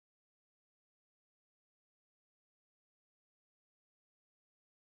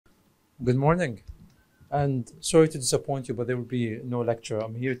Good morning. And sorry to disappoint you, but there will be no lecture.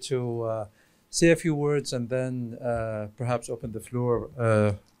 I'm here to say a few words and then perhaps open the floor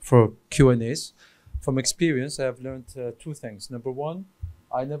for Q&As. From experience, I have learned two things. Number one,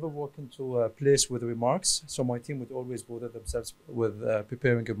 I never walk into a place with remarks, so my team would always bother themselves with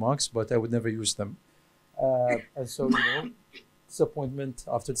preparing remarks, but I would never use them. And so, disappointment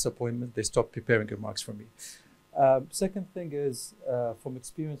after disappointment, they stopped preparing remarks for me. Second thing is, from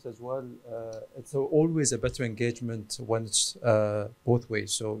experience as well, it's always a better engagement when it's both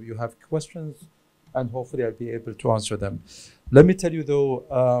ways. So you have questions, and hopefully I'll be able to answer them. Let me tell you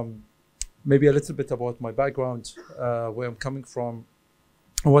though, maybe a little bit about my background, where I'm coming from,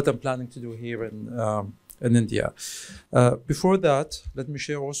 and what I'm planning to do here in India. Before that, let me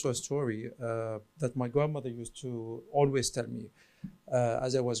share also a story that my grandmother used to always tell me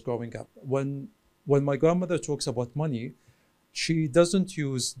as I was growing up. When my grandmother talks about money, she doesn't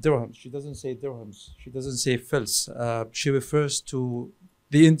use dirhams. She doesn't say dirhams. She doesn't say fils. She refers to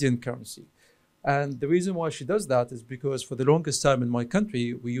the Indian currency. And the reason why she does that is because for the longest time in my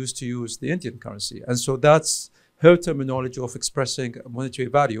country, we used to use the Indian currency. And so that's her terminology of expressing monetary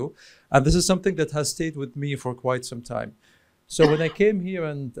value. And this is something that has stayed with me for quite some time. So when I came here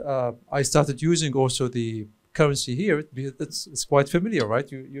and I started using also the currency here, it's quite familiar,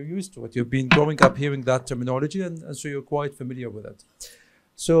 right? You're used to it. You've been growing up hearing that terminology, and so you're quite familiar with it.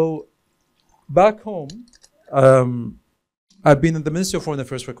 So back home, I've been in the Ministry of Foreign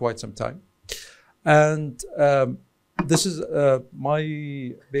Affairs for quite some time. And this is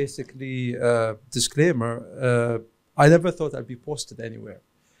my basically disclaimer. I never thought I'd be posted anywhere.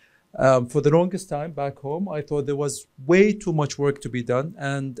 For the longest time back home, I thought there was way too much work to be done.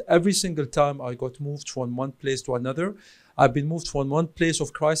 And every single time I got moved from one place to another, I've been moved from one place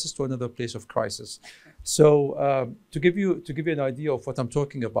of crisis to another place of crisis. So to give you an idea of what I'm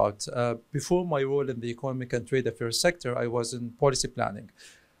talking about, before my role in the economic and trade affairs sector, I was in policy planning.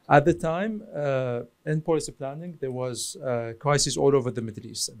 At the time, in policy planning, there was crises all over the Middle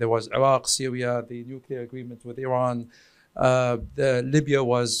East. There was Iraq, Syria, the nuclear agreement with Iran. Libya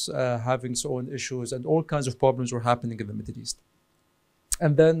was having its own issues, and all kinds of problems were happening in the Middle East.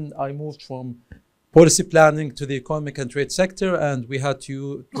 And then I moved from policy planning to the economic and trade sector, and we had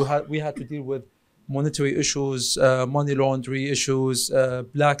to deal with monetary issues, money laundering issues,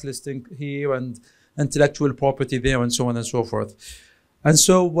 blacklisting here, and intellectual property there, and so on and so forth. And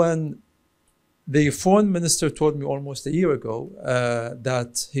so when the foreign minister told me almost a year ago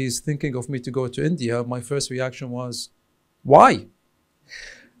that he's thinking of me to go to India, my first reaction was, why?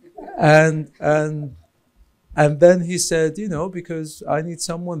 And then he said, because I need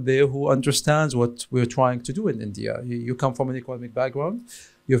someone there who understands what we're trying to do in India. You come from an economic background,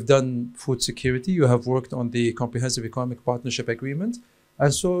 you've done food security, you have worked on the Comprehensive Economic Partnership Agreement,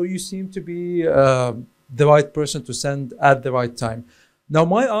 and so you seem to be the right person to send at the right time. Now,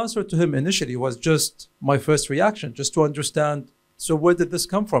 my answer to him initially was just my first reaction, just to understand, so where did this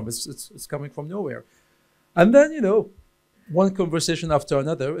come from? It's coming from nowhere. And then, one conversation after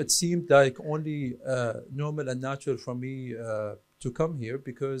another, it seemed like only normal and natural for me to come here,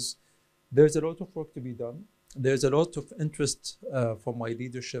 because there's a lot of work to be done. There's a lot of interest for my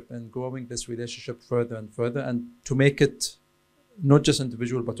leadership in growing this relationship further and further, and to make it not just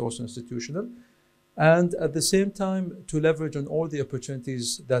individual, but also institutional. And at the same time, to leverage on all the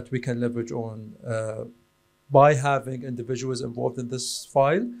opportunities that we can leverage on by having individuals involved in this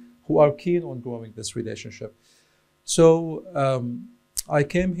file who are keen on growing this relationship. So I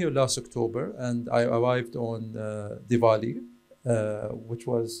came here last October, and I arrived on Diwali, which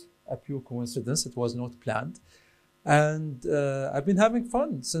was a pure coincidence. It was not planned. And I've been having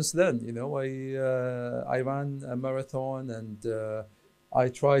fun since then. I ran a marathon, and I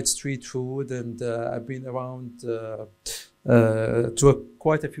tried street food, and I've been around to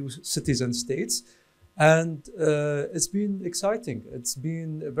quite a few cities and states. And it's been exciting. It's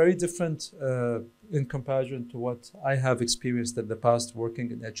been very different in comparison to what I have experienced in the past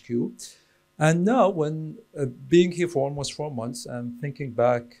working in HQ. And now, when being here for almost 4 months and thinking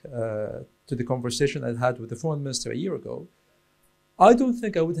back to the conversation I had with the foreign minister a year ago, I don't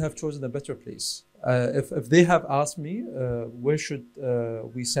think I would have chosen a better place. If they have asked me, where should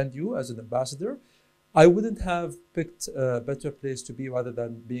we send you as an ambassador, I wouldn't have picked a better place to be rather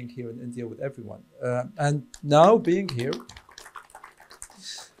than being here in India with everyone. And now being here,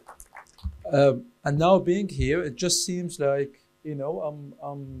 it just seems like,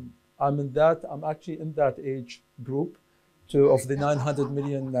 I'm actually in that age group of the 900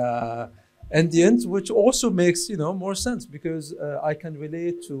 million Indians, which also makes more sense, because I can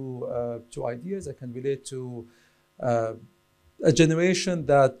relate to ideas, I can relate to a generation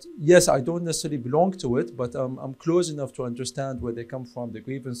that, yes, I don't necessarily belong to it, but I'm close enough to understand where they come from, the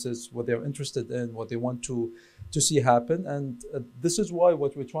grievances, what they're interested in, what they want to see happen. And this is why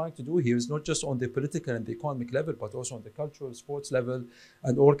what we're trying to do here is not just on the political and the economic level, but also on the cultural, sports level,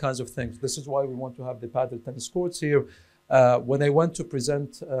 and all kinds of things. This is why we want to have the paddle tennis courts here. When I went to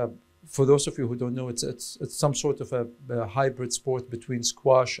present, for those of you who don't know, it's some sort of a hybrid sport between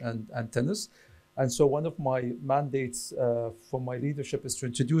squash and tennis. And so one of my mandates for my leadership is to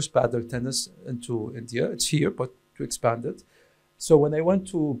introduce paddle tennis into India. It's here, but to expand it. So when I went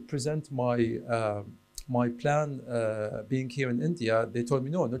to present my plan being here in India, they told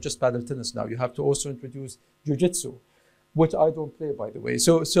me, no, not just paddle tennis now. You have to also introduce jiu-jitsu, which I don't play, by the way.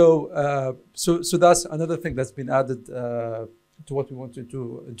 So that's another thing that's been added to what we want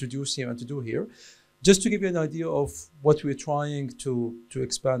to introduce here and to do here. Just to give you an idea of what we're trying to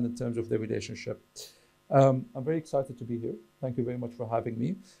expand in terms of the relationship. I'm very excited to be here. Thank you very much for having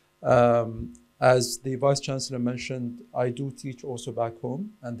me. As the Vice Chancellor mentioned, I do teach also back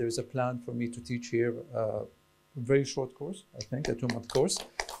home, and there's a plan for me to teach here a very short course, I think, a 2-month course.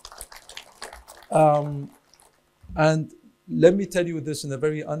 And let me tell you this in a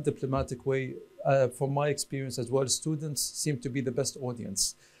very undiplomatic way. From my experience as well, students seem to be the best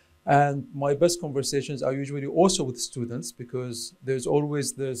audience. And my best conversations are usually also with students, because there's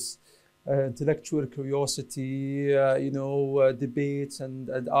always this intellectual curiosity, debates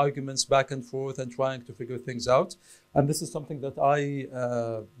and arguments back and forth and trying to figure things out. And this is something that I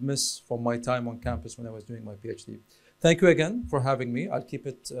miss from my time on campus when I was doing my PhD. Thank you again for having me. I'll keep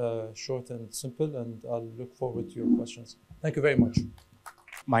it short and simple, and I'll look forward to your questions. Thank you very much.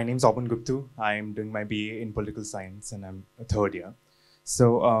 My name's Aubin Guptu. I'm doing my BA in political science, and I'm a third year.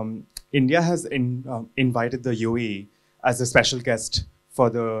 So India has invited the UAE as a special guest for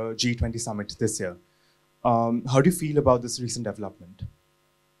the G20 summit this year. How do you feel about this recent development?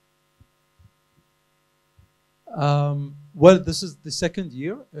 Well, this is the second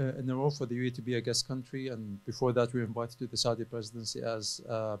year in a row for the UAE to be a guest country, and before that we were invited to the Saudi presidency as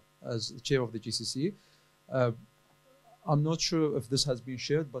chair of the GCC. I'm not sure if this has been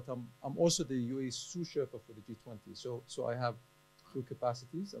shared, but I'm also the UAE sous Sherpa for the G20. So I have 2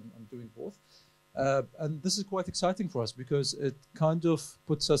 capacities. I'm doing both. And this is quite exciting for us, because it kind of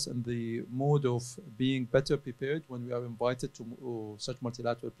puts us in the mode of being better prepared when we are invited to such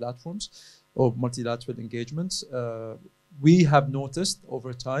multilateral platforms or multilateral engagements. We have noticed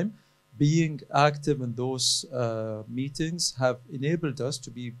over time being active in those meetings have enabled us to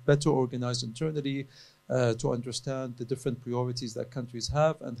be better organized internally, to understand the different priorities that countries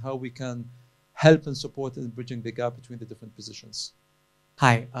have and how we can help and support in bridging the gap between the different positions.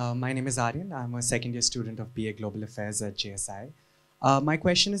 Hi, my name is Aryan. I'm a second-year student of BA Global Affairs at JSI. My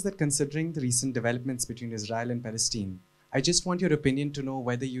question is that, considering the recent developments between Israel and Palestine, I just want your opinion to know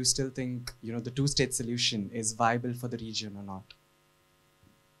whether you still think, the two-state solution is viable for the region or not.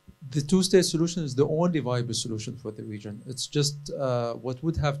 The two-state solution is the only viable solution for the region. It's just what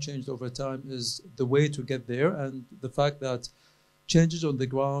would have changed over time is the way to get there, and the fact that changes on the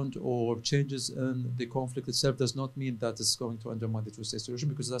ground or changes in the conflict itself does not mean that it's going to undermine the two-state solution,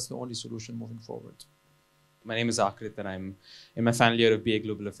 because that's the only solution moving forward. My name is Akrit, and I'm in my final year of BA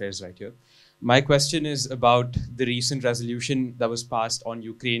Global Affairs right here. My question is about the recent resolution that was passed on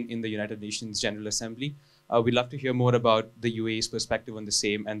Ukraine in the United Nations General Assembly. We'd love to hear more about the UAE's perspective on the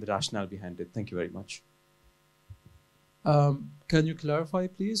same and the rationale behind it. Thank you very much. Can you clarify,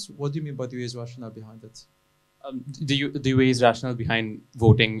 please? What do you mean by the UAE's rationale behind it? The UAE's rationale behind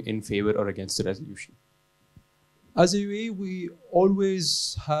voting in favor or against the resolution. As a UAE, we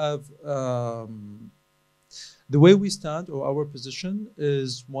always have the way we stand, or our position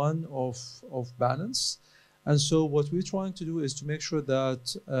is one of balance. And so what we're trying to do is to make sure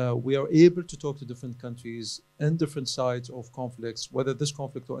that we are able to talk to different countries in different sides of conflicts, whether this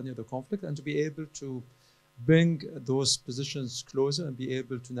conflict or any other conflict, and to be able to bring those positions closer and be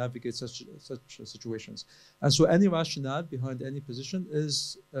able to navigate such situations. And so any rationale behind any position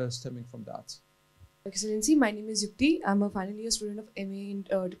is stemming from that. Excellency, my name is Yukti. I'm a final year student of MA in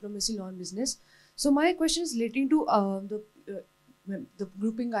Diplomacy, Law and Business. So my question is relating to the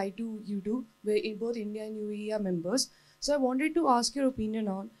grouping I2U2, where both India and UAE are members. So I wanted to ask your opinion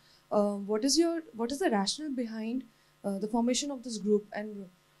on what is the rationale behind the formation of this group, and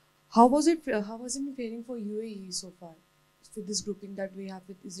how was it been faring for UAE so far with this grouping that we have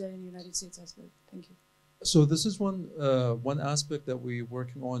with Israel and United States as well? Thank you. So this is one aspect that we're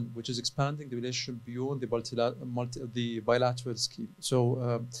working on, which is expanding the relationship beyond the bilateral scheme.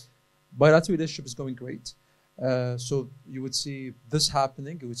 So bilateral relationship is going great. So you would see this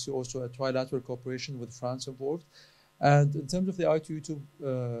happening. You would see also a trilateral cooperation with France involved. And in terms of the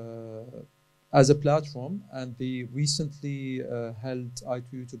I2U2 as a platform and the recently held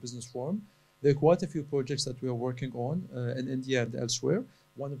I2U2 Business Forum, there are quite a few projects that we are working on in India and elsewhere.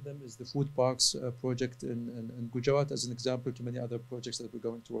 One of them is the food parks project in Gujarat, as an example to many other projects that we're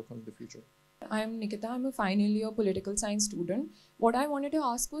going to work on in the future. I'm Nikita. I'm a final year political science student. What I wanted to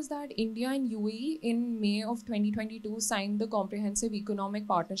ask was that India and UAE in May of 2022 signed the Comprehensive Economic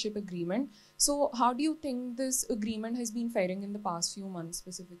Partnership Agreement. So how do you think this agreement has been faring in the past few months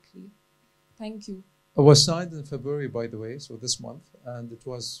specifically? Thank you. It was signed in February, by the way, so this month, and it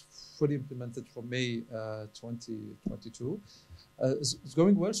was fully implemented from May 2022. It's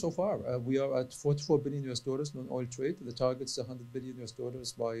going well so far. We are at $44 billion non-oil trade. The target is $100 billion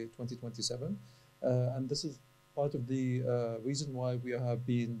by 2027. And this is part of the reason why we have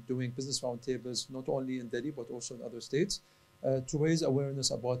been doing business roundtables, not only in Delhi, but also in other states, to raise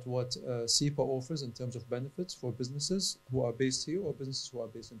awareness about what SEPA offers in terms of benefits for businesses who are based here or businesses who are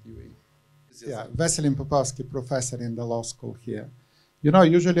based in the UAE. Yeah, Veselin Popowski, professor in the law school here. You know,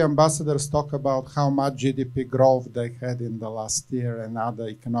 usually ambassadors talk about how much GDP growth they had in the last year and other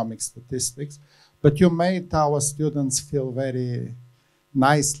economic statistics, but you made our students feel very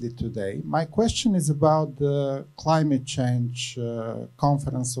nicely today. My question is about the climate change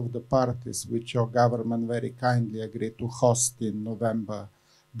conference of the parties, which your government very kindly agreed to host in November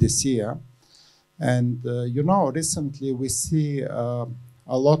this year. And, you know, recently we see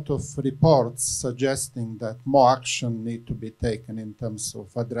a lot of reports suggesting that more action need to be taken in terms of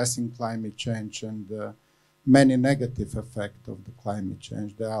addressing climate change and many negative effects of the climate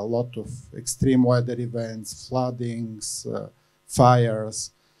change. There are a lot of extreme weather events, floodings,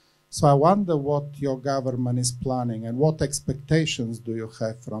 fires. So I wonder what your government is planning and what expectations do you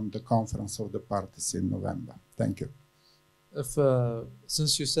have from the conference of the parties in November? Thank you.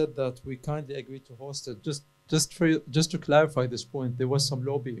 Since you said that we kindly agreed to host it, just to clarify this point, there was some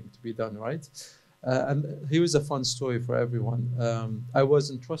lobbying to be done, right? And here is a fun story for everyone. I was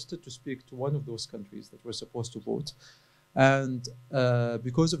entrusted to speak to one of those countries that were supposed to vote. And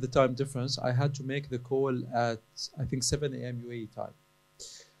because of the time difference, I had to make the call at, I think, 7 a.m. UAE time.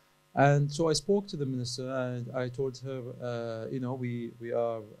 And so I spoke to the minister and I told her, you know, we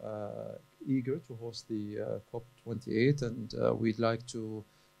are eager to host the COP28 and we'd like to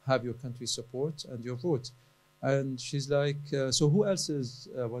have your country's support and your vote. And she's like, so who else is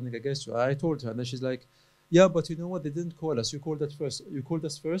running against you? I told her, and then she's like, yeah, but you know what? They didn't call us. You called us first. You called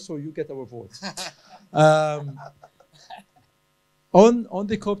us first, so you get our vote. On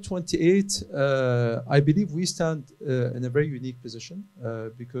the COP28, I believe we stand in a very unique position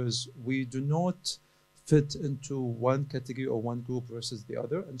because we do not fit into one category or one group versus the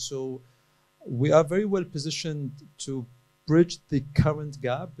other. And so we are very well positioned to bridge the current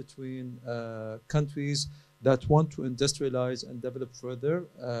gap between countries that want to industrialize and develop further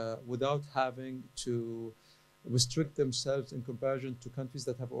without having to restrict themselves in comparison to countries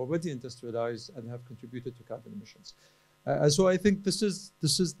that have already industrialized and have contributed to carbon emissions. So I think this is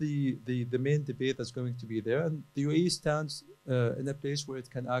the main debate that's going to be there, and the UAE stands in a place where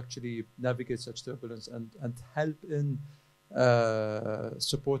it can actually navigate such turbulence and help in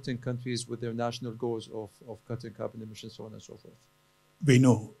supporting countries with their national goals of cutting carbon emissions, so on and so forth.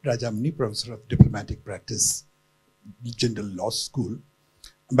 Venu Rajamani, Professor of Diplomatic Practice, General Law School.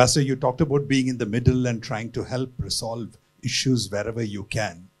 Ambassador, you talked about being in the middle and trying to help resolve issues wherever you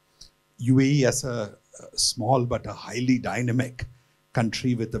can. UAE, as a small but a highly dynamic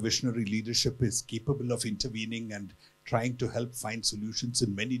country with a visionary leadership, is capable of intervening and trying to help find solutions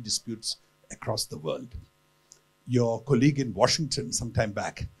in many disputes across the world. Your colleague in Washington some time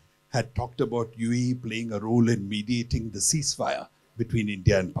back had talked about UAE playing a role in mediating the ceasefire between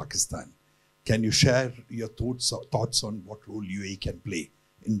India and Pakistan. Can you share your thoughts on what role UAE can play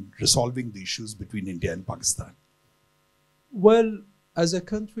in resolving the issues between India and Pakistan? Well, as a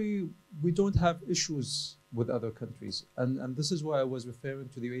country, we don't have issues with other countries. And this is why I was referring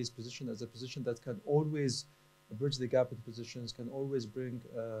to the UAE's position as a position that can always bridge the gap in positions, can always bring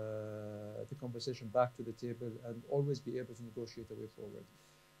the conversation back to the table and always be able to negotiate a way forward.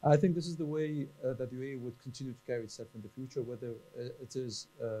 I think this is the way that the UAE would continue to carry itself in the future, whether it is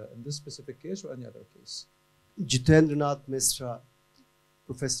in this specific case or any other case. Jitendranath Misra,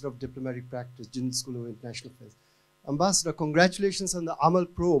 Professor of Diplomatic Practice, Jindal School of International Affairs. Ambassador, congratulations on the Amal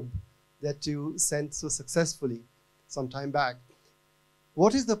probe that you sent so successfully some time back.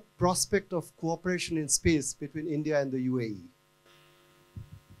 What is the prospect of cooperation in space between India and the UAE?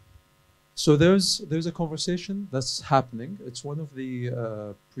 So there's a conversation that's happening. It's one of the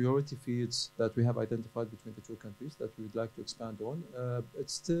priority fields that we have identified between the two countries that we would like to expand on.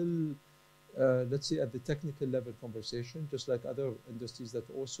 It's still let's say, at the technical level conversation, just like other industries that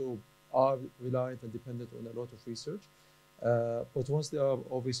also are reliant and dependent on a lot of research. But once there are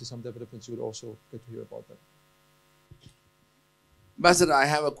obviously some developments, you'll also get to hear about them. Ambassador, I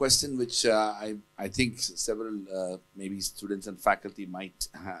have a question which I think several maybe students and faculty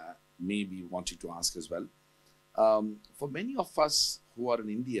may be wanting to ask as well. For many of us who are in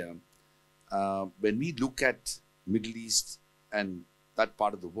India, when we look at Middle East and that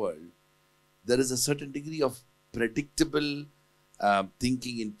part of the world, there is a certain degree of predictable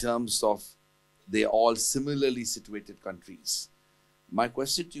thinking in terms of they're all similarly situated countries. My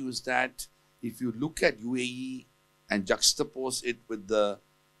question to you is that if you look at UAE and juxtapose it with the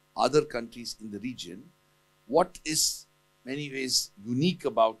other countries in the region, what is many ways unique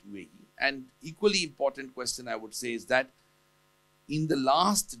about UAE? And equally important question I would say is that in the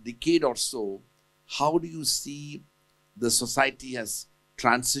last decade or so, how do you see the society has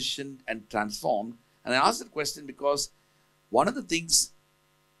transitioned and transformed? And I ask that question because one of the things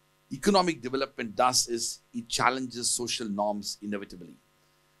economic development does is it challenges social norms inevitably.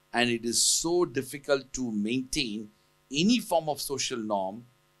 And it is so difficult to maintain any form of social norm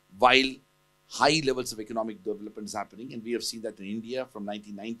while high levels of economic development is happening. And we have seen that in India from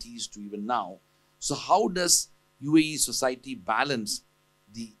 1990s to even now. So how does UAE society balance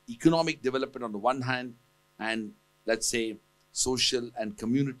the economic development on the one hand and, let's say, social and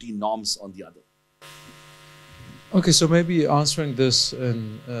community norms on the other? Okay, so maybe answering this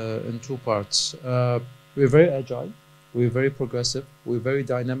in two parts. We're very agile, we're very progressive, we're very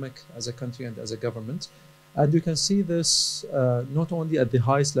dynamic as a country and as a government. And you can see this not only at the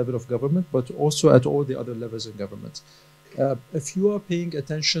highest level of government, but also at all the other levels in government. If you are paying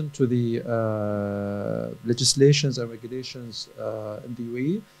attention to the legislations and regulations in the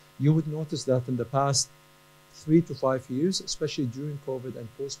UAE, you would notice that in the past 3 to 5 years, especially during COVID and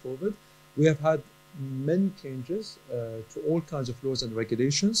post-COVID, we have had many changes to all kinds of laws and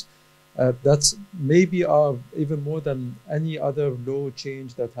regulations. That's maybe are even more than any other law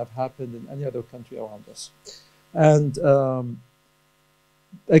change that have happened in any other country around us. And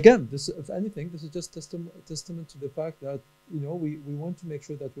again, this, if anything, this is just testament to the fact that we want to make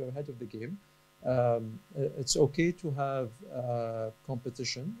sure that we are ahead of the game. It's okay to have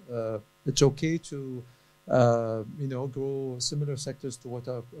competition. It's okay to grow similar sectors to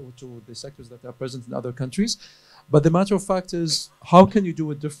the sectors that are present in other countries. But the matter of fact is, how can you do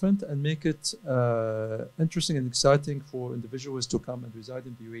it different and make it interesting and exciting for individuals to come and reside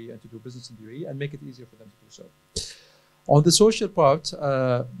in the UAE and to do business in the UAE and make it easier for them to do so. On the social part,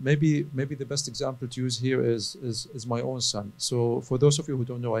 maybe the best example to use here is my own son. So for those of you who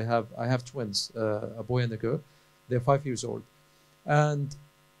don't know, I have twins, a boy and a girl. They're 5 years old. And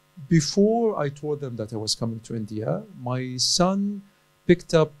before I told them that I was coming to India, my son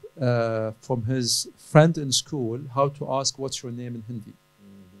picked up from his friend in school how to ask what's your name in Hindi.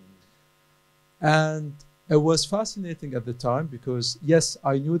 And it was fascinating at the time because, yes,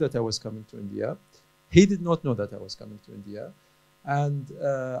 I knew that I was coming to India. He did not know that I was coming to India. And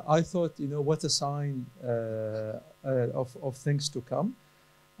I thought, what a sign of things to come.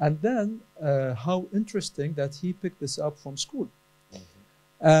 And then how interesting that he picked this up from school.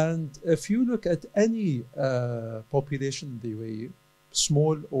 And if you look at any population in the UAE,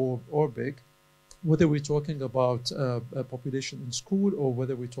 small or big, whether we're talking about a population in school or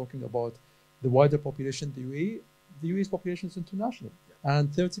whether we're talking about the wider population in the UAE's population is international.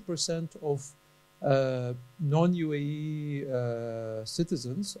 And 30% of non-UAE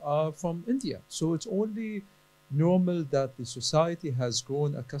citizens are from India. So it's only normal that the society has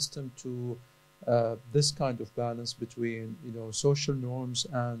grown accustomed to this kind of balance between social norms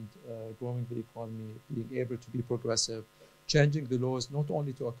and growing the economy, being able to be progressive, changing the laws not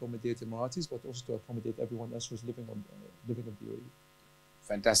only to accommodate Emiratis but also to accommodate everyone else who's living in the UAE.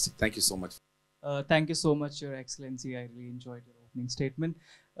 Fantastic. Thank you so much. Thank you so much, Your Excellency. I really enjoyed your opening statement.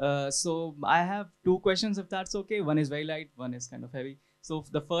 So I have two questions, if that's okay. One is very light, one is kind of heavy. So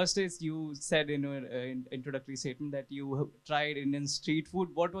the first is, you said in your introductory statement that you tried Indian street food.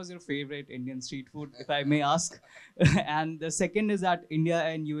 What was your favorite Indian street food, if I may ask? And the second is that India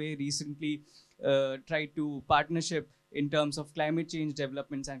and UAE recently tried to partnership in terms of climate change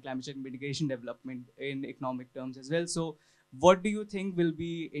developments and climate change mitigation development in economic terms as well. So what do you think will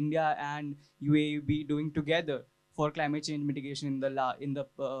be India and UAE be doing together for climate change mitigation in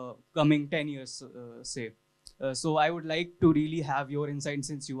the coming 10 years, say? So I would like to really have your insight,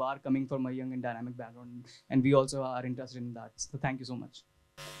 since you are coming from a young and dynamic background, and we also are interested in that. So thank you so much.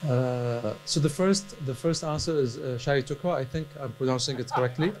 So the first answer is Shahi Tukra. I think I'm pronouncing it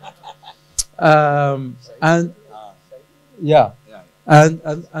correctly. And yeah. And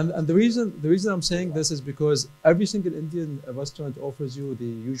the reason I'm saying this is because every single Indian restaurant offers you the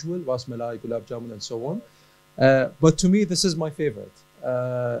usual ras malai, gulab jamun, and so on. But to me, this is my favorite.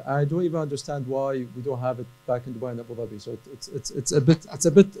 I don't even understand why we don't have it back in Dubai and Abu Dhabi. So it's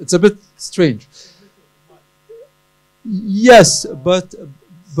a bit strange. Yes, but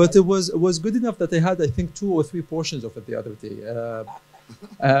it was good enough that I had, I think, 2 or 3 portions of it the other day.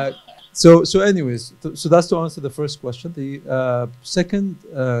 So anyways, so that's to answer the first question. The second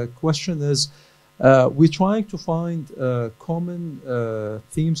question is, we're trying to find common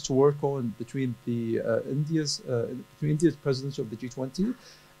themes to work on between India's presidency of the G20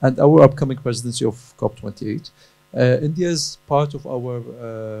 and our upcoming presidency of COP28. India is part of our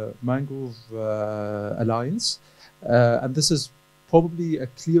Mangrove Alliance, and this is probably a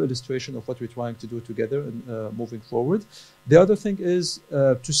clear illustration of what we're trying to do together and moving forward. The other thing is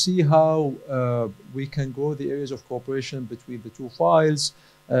to see how we can grow the areas of cooperation between the 2 files,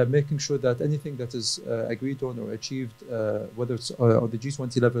 making sure that anything that is agreed on or achieved, whether it's on the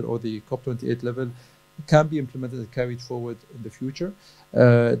G20 level or the COP28 level, can be implemented and carried forward in the future.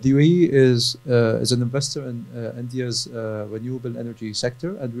 The UAE is an investor in India's renewable energy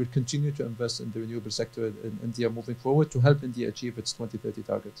sector, and will continue to invest in the renewable sector in India moving forward to help India achieve its 2030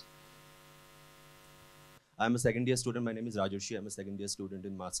 targets. I'm a second year student. My name is Rajoshi. I'm a second year student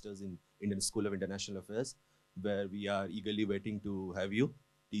in Masters in Indian School of International Affairs, where we are eagerly waiting to have you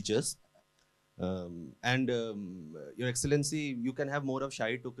teach us. Your Excellency, you can have more of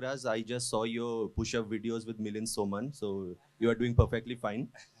Shahi Tukras. I just saw your push-up videos with Milind Soman, so you are doing perfectly fine.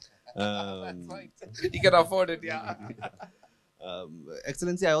 That's right. You can afford it, yeah.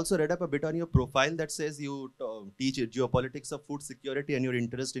 Excellency, I also read up a bit on your profile that says you teach geopolitics of food security and your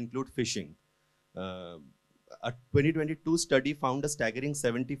interests include fishing. A 2022 study found a staggering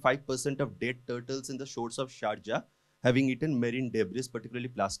 75% of dead turtles in the shores of Sharjah having eaten marine debris, particularly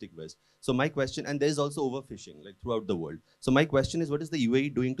plastic waste. So my question, and there is also overfishing like throughout the world. So my question is, what is the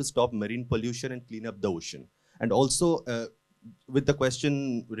UAE doing to stop marine pollution and clean up the ocean? And also with the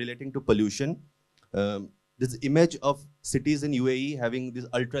question relating to pollution, this image of cities in UAE having these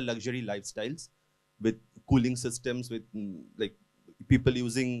ultra luxury lifestyles with cooling systems, with like people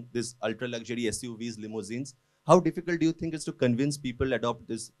using this ultra luxury SUVs, limousines. How difficult do you think it's to convince people adopt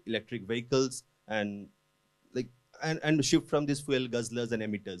these electric vehicles and like and shift from these fuel guzzlers and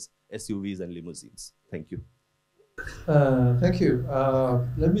emitters, SUVs and limousines? Thank you. Thank you.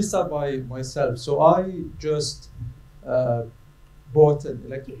 Let me start by myself. So I just bought an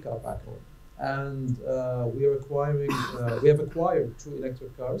electric car back home, and we have acquired 2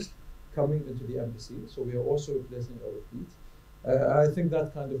 electric cars coming into the embassy. So we are also replacing our fleet. I think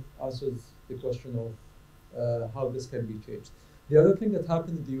that kind of answers the question of how this can be changed. The other thing that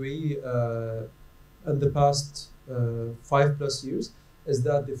happened in the UAE in the past 5+ years is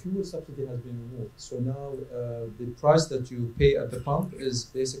that the fuel subsidy has been removed. So now the price that you pay at the pump is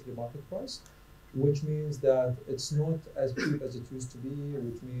basically market price, which means that it's not as cheap as it used to be,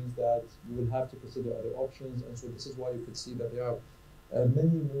 which means that you will have to consider other options. And so this is why you could see that there are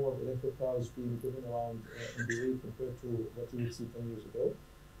many more electric cars being driven around in the UAE compared to what you would see 10 years ago.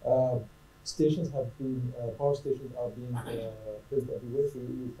 Stations have been, power stations are being built everywhere. So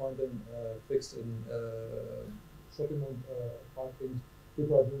you find them fixed in shopping mall parking.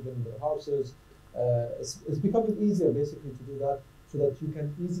 People are doing them in their houses. It's becoming easier basically to do that so that you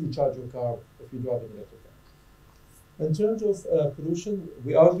can easily charge your car if you drive an electric car. In terms of pollution,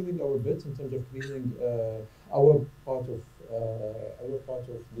 we are doing our bit in terms of cleaning our part of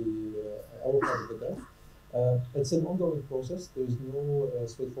the Gulf. It's an ongoing process. There's no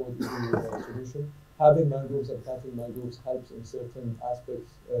straightforward solution. Having mangroves and planting mangroves helps in certain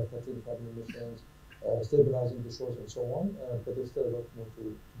aspects, cutting the carbon emissions, stabilizing the shores, and so on. But there's still a lot more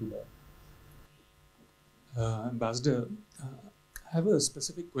to be done. Ambassador, I have a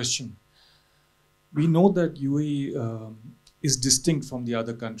specific question. We know that UAE is distinct from the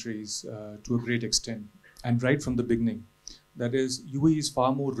other countries to a great extent, and right from the beginning. That is, UAE is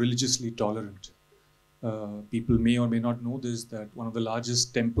far more religiously tolerant. People may or may not know this, that one of the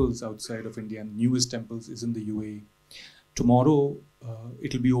largest temples outside of India and newest temples is in the UAE. Tomorrow,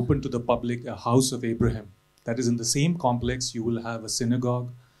 it will be open to the public, a house of Abraham. That is, in the same complex, you will have a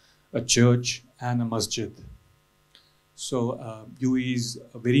synagogue, a church, and a masjid. So UAE is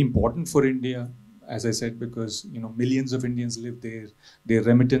very important for India, as I said, because millions of Indians live there. Their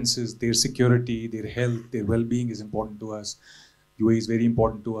remittances, their security, their health, their well-being is important to us. UAE is very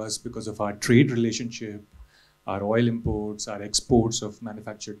important to us because of our trade relationship, our oil imports, our exports of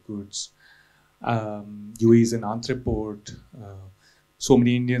manufactured goods. UAE is an entreport. So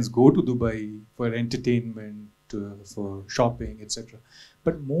many Indians go to Dubai for entertainment, for shopping, etc.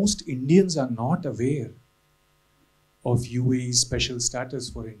 But most Indians are not aware of UAE's special status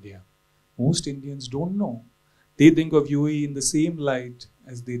for India. Most Indians don't know. They think of UAE in the same light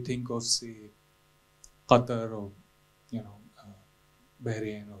as they think of, say, Qatar or,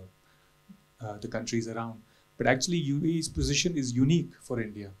 Bahrain or the countries around. But actually, UAE's position is unique for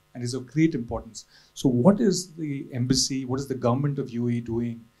India and is of great importance. So what is the embassy, what is the government of UAE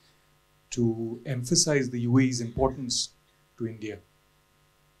doing to emphasize the UAE's importance to India?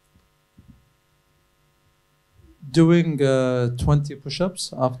 Doing 20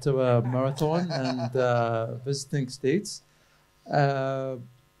 push-ups after a marathon and visiting states.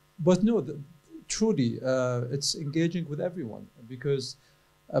 But no, truly, it's engaging with everyone because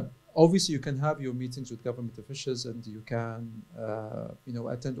obviously you can have your meetings with government officials and you can,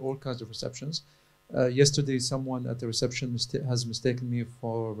 attend all kinds of receptions. Yesterday, someone at the reception has mistaken me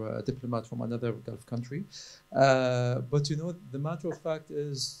for a diplomat from another Gulf country. But the matter of fact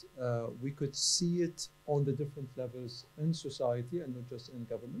is we could see it on the different levels in society and not just in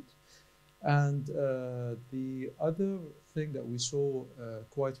government. And the other thing that we saw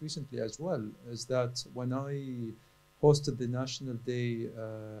quite recently as well is that when I hosted the National Day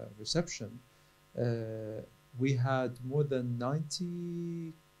reception, we had more than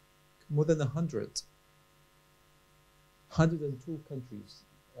 102 countries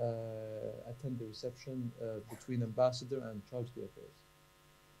attend the reception between ambassador and charge d'affaires,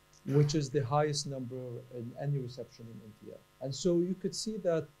 which is the highest number in any reception in India. And so you could see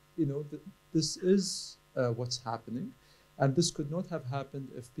that, this is what's happening. And this could not have happened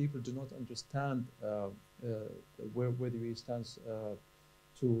if people do not understand where the UAE stands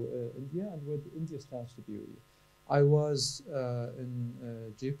to India and where India stands to the UAE. I was in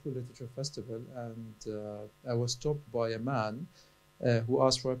Jaipur Literature Festival and I was stopped by a man who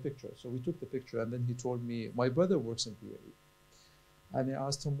asked for a picture. So we took the picture and then he told me, my brother works in UAE. And I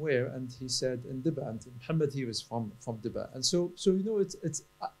asked him where, and he said in Dibba, and Muhammad here is from Dibba. And so it's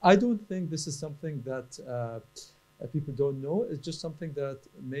I don't think this is something that people don't know. It's just something that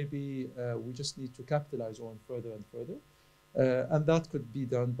maybe we just need to capitalize on further and further. And that could be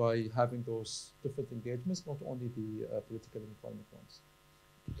done by having those different engagements, not only the political and economic ones.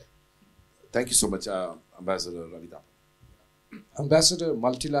 Thank you so much, Ambassador Ravidapa. Ambassador,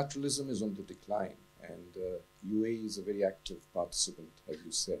 multilateralism is on the decline, and UAE is a very active participant, as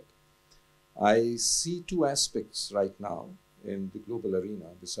you said. I see two aspects right now in the global arena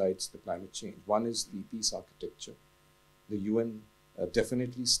besides the climate change. One is the peace architecture. The UN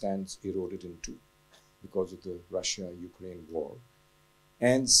definitely stands eroded in two because of the Russia-Ukraine war.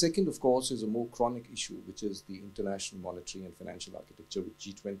 And second, of course, is a more chronic issue, which is the international monetary and financial architecture, which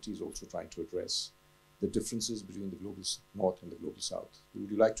G20 is also trying to address, the differences between the global north and the global south. Would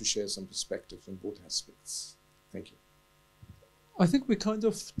you like to share some perspectives on both aspects? Thank you. I think we kind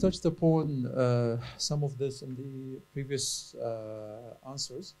of touched upon some of this in the previous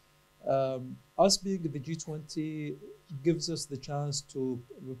answers. Us being the G20 gives us the chance to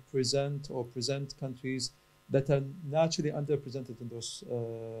present countries that are naturally underrepresented in those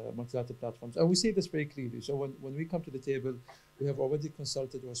multilateral platforms. And we say this very clearly. So when we come to the table, we have already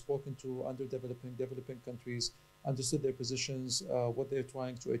consulted or spoken to developing countries, understood their positions, what they're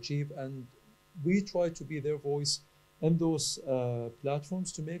trying to achieve, and we try to be their voice in those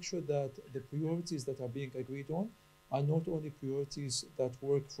platforms to make sure that the priorities that are being agreed on are not only priorities that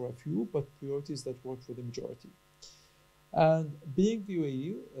work for a few, but priorities that work for the majority. And being the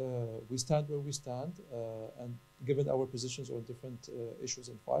UAE, we stand where we stand, and given our positions on different issues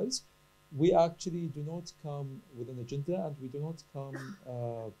and files, we actually do not come with an agenda, and we do not come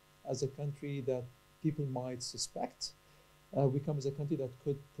as a country that people might suspect. We come as a country that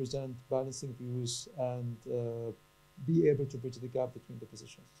could present balancing views and be able to bridge the gap between the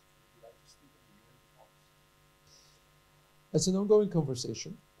positions. It's an ongoing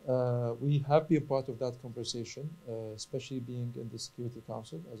conversation. We have been part of that conversation, especially being in the Security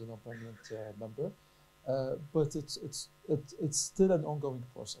Council as a non-permanent member. But it's still an ongoing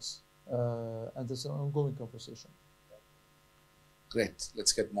process, and it's an ongoing conversation. Great.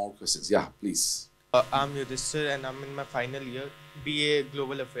 Let's get more questions. Yeah, please. I'm Yudhishthir and I'm in my final year, BA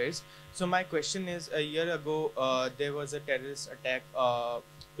Global Affairs. So my question is, a year ago, there was a terrorist attack,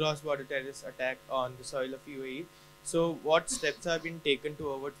 cross-border terrorist attack on the soil of UAE. So what steps have been taken to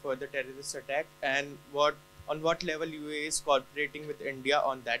avert further terrorist attack, and on what level UAE is cooperating with India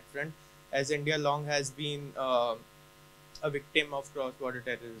on that front, as India long has been a victim of cross-border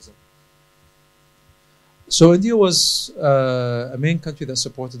terrorism? So India was a main country that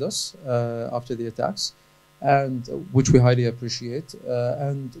supported us after the attacks. and which we highly appreciate.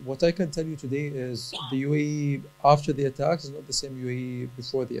 And what I can tell you today is the UAE after the attacks is not the same UAE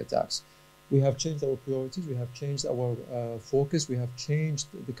before the attacks. We have changed our priorities, we have changed our focus, we have changed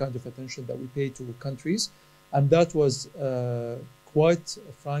the kind of attention that we pay to countries, and that was quite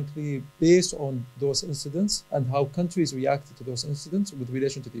frankly based on those incidents and how countries reacted to those incidents with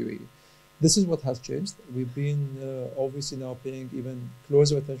relation to the UAE. This is what has changed. We've been obviously now paying even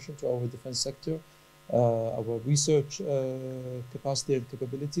closer attention to our defense sector, our research capacity and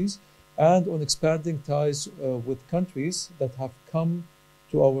capabilities, and on expanding ties with countries that have come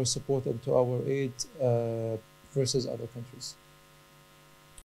to our support and to our aid versus other countries.